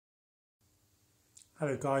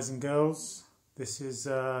Hello guys and girls, this is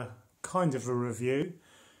kind of a review.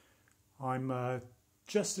 I'm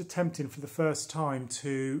just attempting for the first time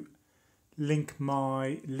to link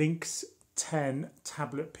my Linx 10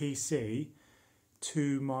 tablet PC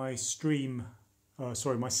to my Steam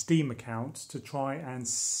account to try and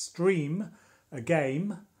stream a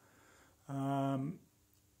game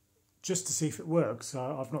just to see if it works.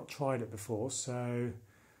 I've not tried it before, so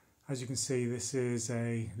as you can see this is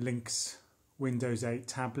a Linx Windows 8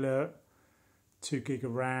 tablet, 2 GB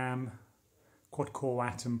RAM, quad-core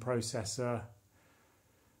Atom processor.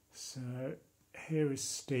 So here is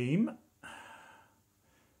Steam,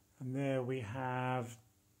 and there we have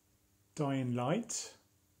Dying Light,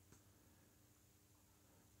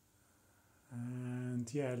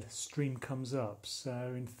 and yeah, stream comes up.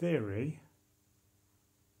 So in theory,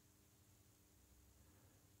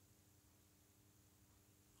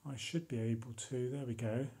 I should be able to, there we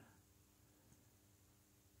go.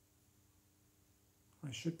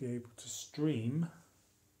 I should be able to stream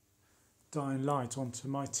Dying Light onto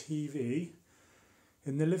my TV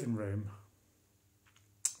in the living room.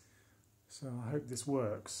 So I hope this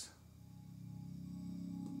works.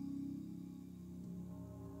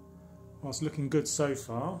 Well, it's looking good so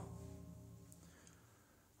far.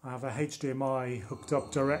 I have a HDMI hooked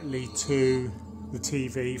up directly to the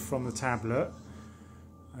TV from the tablet,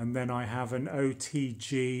 and then I have an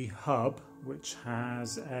OTG hub which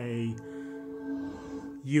has a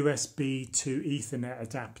USB to Ethernet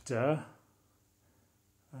adapter,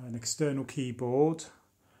 an external keyboard,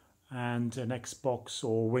 and an Xbox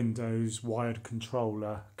or Windows wired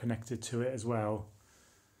controller connected to it as well.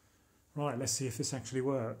 Right, let's see if this actually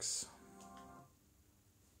works.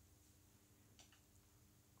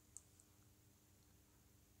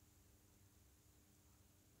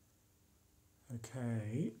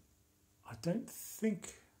 Okay, I don't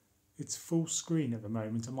think it's full screen at the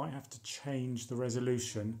moment. I might have to change the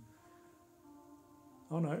resolution.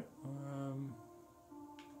 Oh no.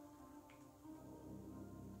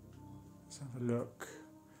 Let's have a look.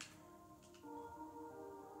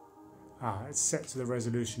 It's set to the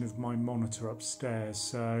resolution of my monitor upstairs,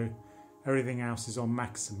 so everything else is on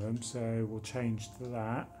maximum, so we'll change to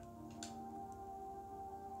that.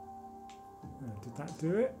 Did that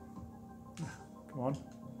do it? Come on.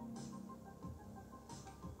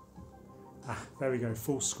 There we go,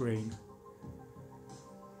 full screen.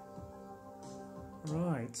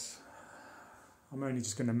 Right. I'm only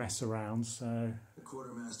just going to mess around, so... The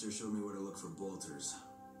quartermaster showed me where to look for bolters.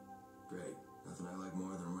 Great. Nothing I like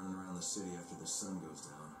more than running around the city after the sun goes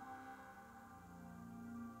down.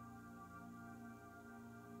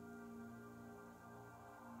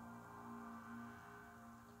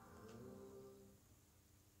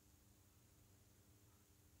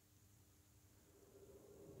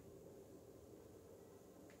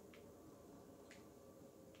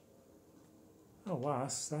 Oh wow,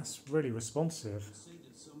 that's really responsive. Say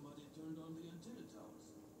that somebody turned on the antenna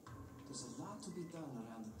towers. There's a lot to be done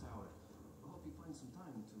around the tower. I hope you find some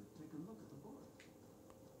time to take a look at the board.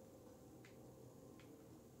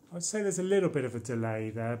 I'd say there's a little bit of a delay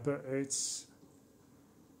there, but it's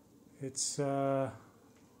not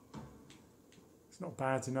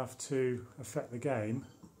bad enough to affect the game.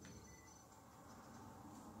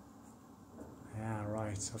 Yeah,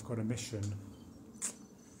 right, I've got a mission.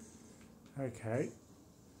 Okay.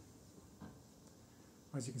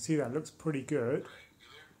 As you can see, that looks pretty good.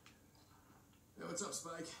 Hey, what's up,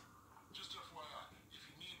 Spike? Just FYI, if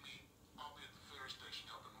you need me, I'll be at the ferry station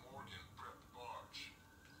helping Morgan prep the barge.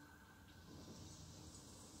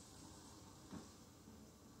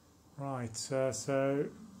 Right, so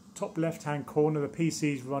top left-hand corner, the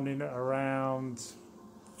PC's running at around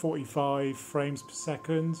 45 frames per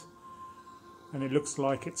second. And it looks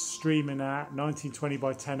like it's streaming at 1920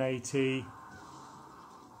 by 1080,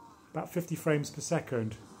 about 50 frames per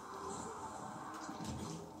second.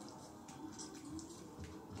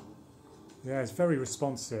 Yeah, it's very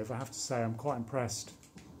responsive, I have to say. I'm quite impressed.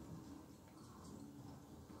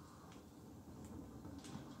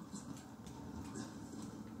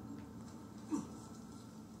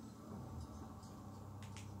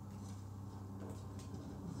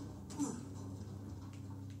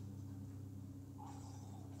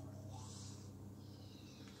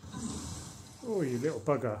 Oh, you little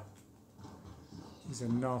bugger. He's a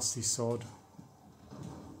nasty sod.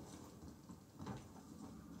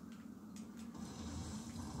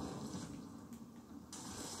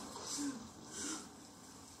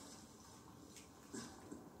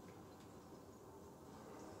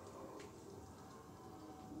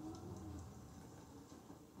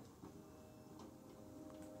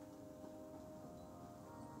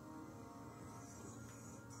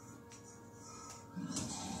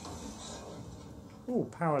 Oh,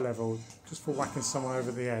 power level, just for whacking someone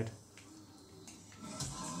over the head.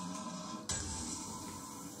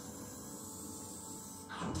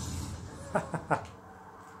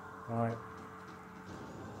 Right.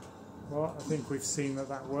 Well, I think we've seen that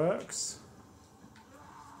that works.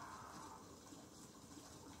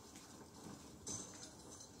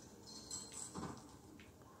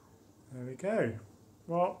 There we go.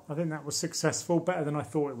 Well, I think that was successful, better than I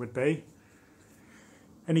thought it would be.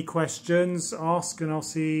 Any questions, ask and I'll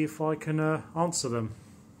see if I can answer them.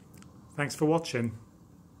 Thanks for watching.